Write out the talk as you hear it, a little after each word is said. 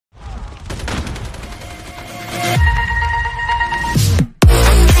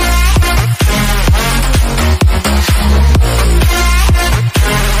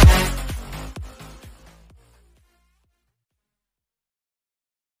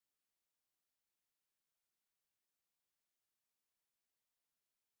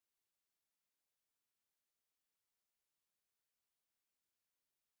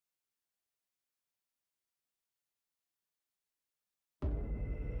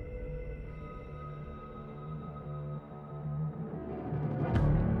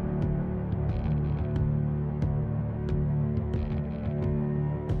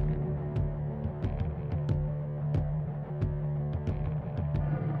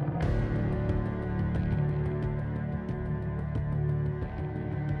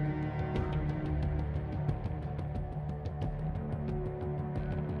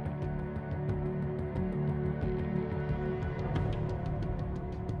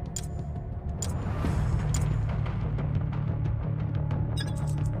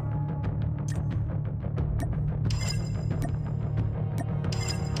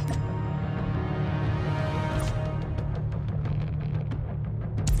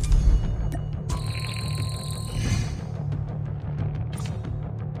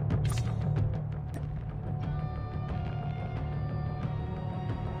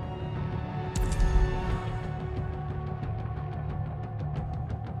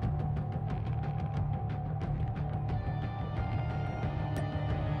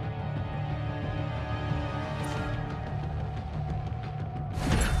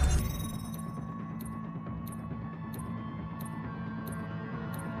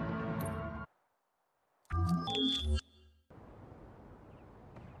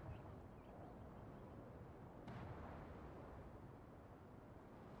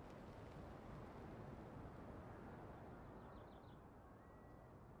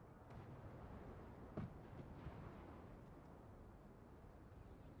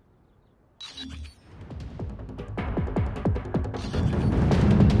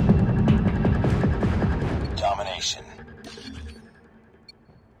Domination.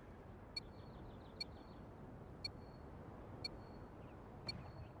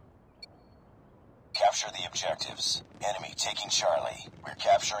 Capture the objectives. Enemy taking Charlie. We're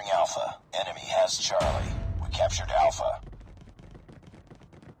capturing Alpha. Enemy has Charlie. We captured Alpha.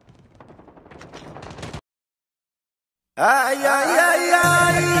 Ay, ay, ay,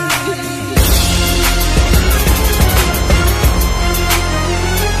 ay.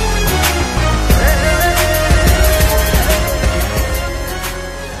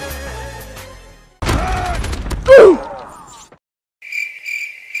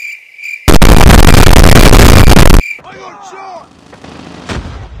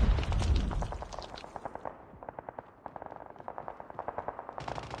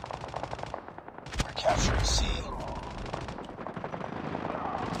 We're capturing C.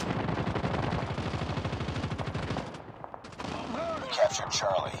 We captured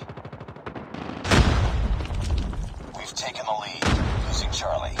Charlie. We've taken the lead, losing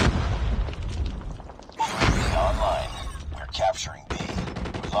Charlie. UAV online. We're capturing B.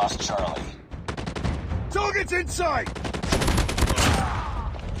 We lost Charlie. Target's in sight!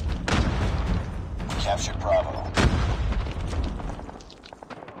 We captured Bravo.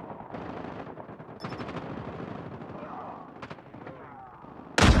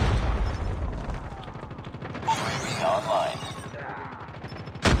 UAV online.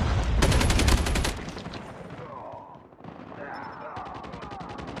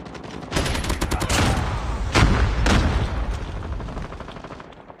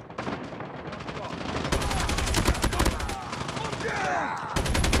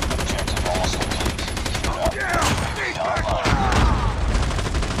 Objective almost complete. Keep it up. UAV online.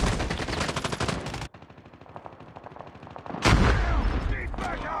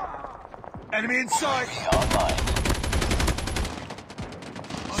 Enemy in sight! UAV online.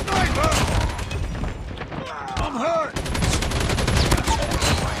 Sniper! I'm hurt! Enemy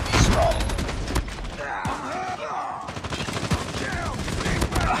UAV spotted.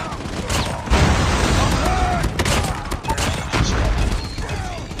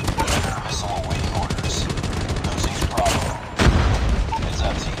 Missile awaiting orders. Losing Bravo. Heads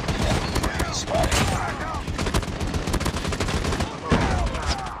up, team. Enemy UAV spotted.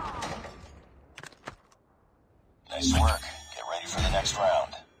 Nice work. Get ready for the next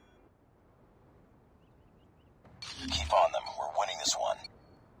round. Keep on them. We're winning this one.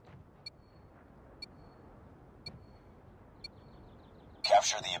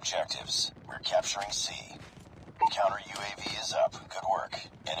 Capture the objectives. We're capturing C. Counter UAV is up. Good work.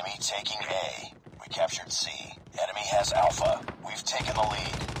 Enemy taking A. We captured C. Enemy has Alpha. We've taken the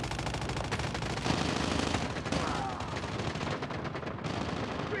lead.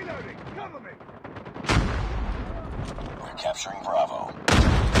 Reloading! Cover me! We're capturing Bravo.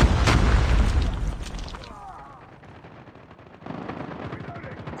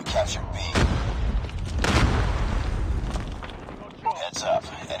 We captured B. Heads up.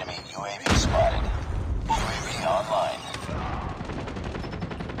 Enemy UAV spotted. UAV online.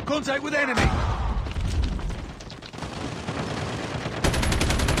 Contact with enemy!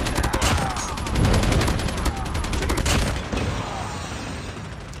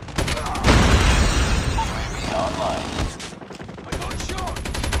 UAV online. I got shot!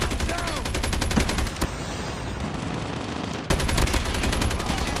 Down!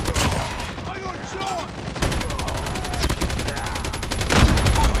 I got shot!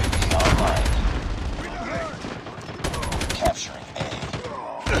 UAV online. Reloading! Capturing A.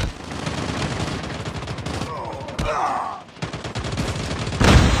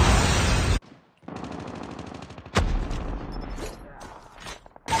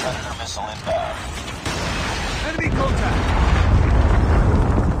 Predator missile inbound. Enemy contact!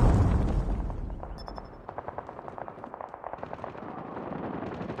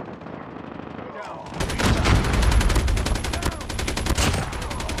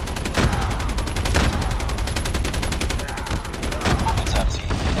 Heads up, team.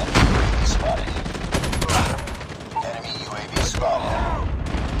 Enemy UAV spotted. Enemy UAV spotted.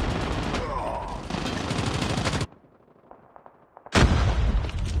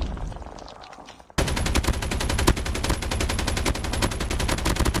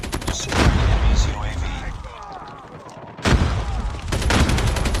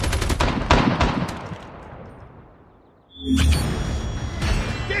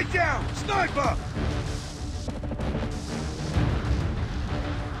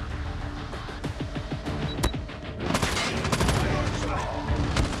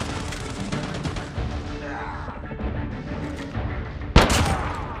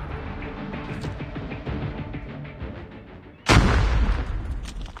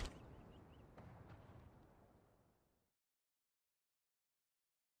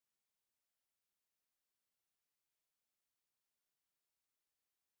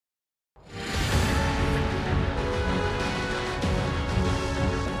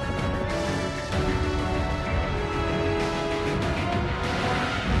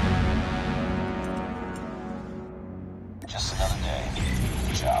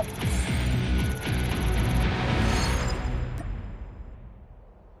 job.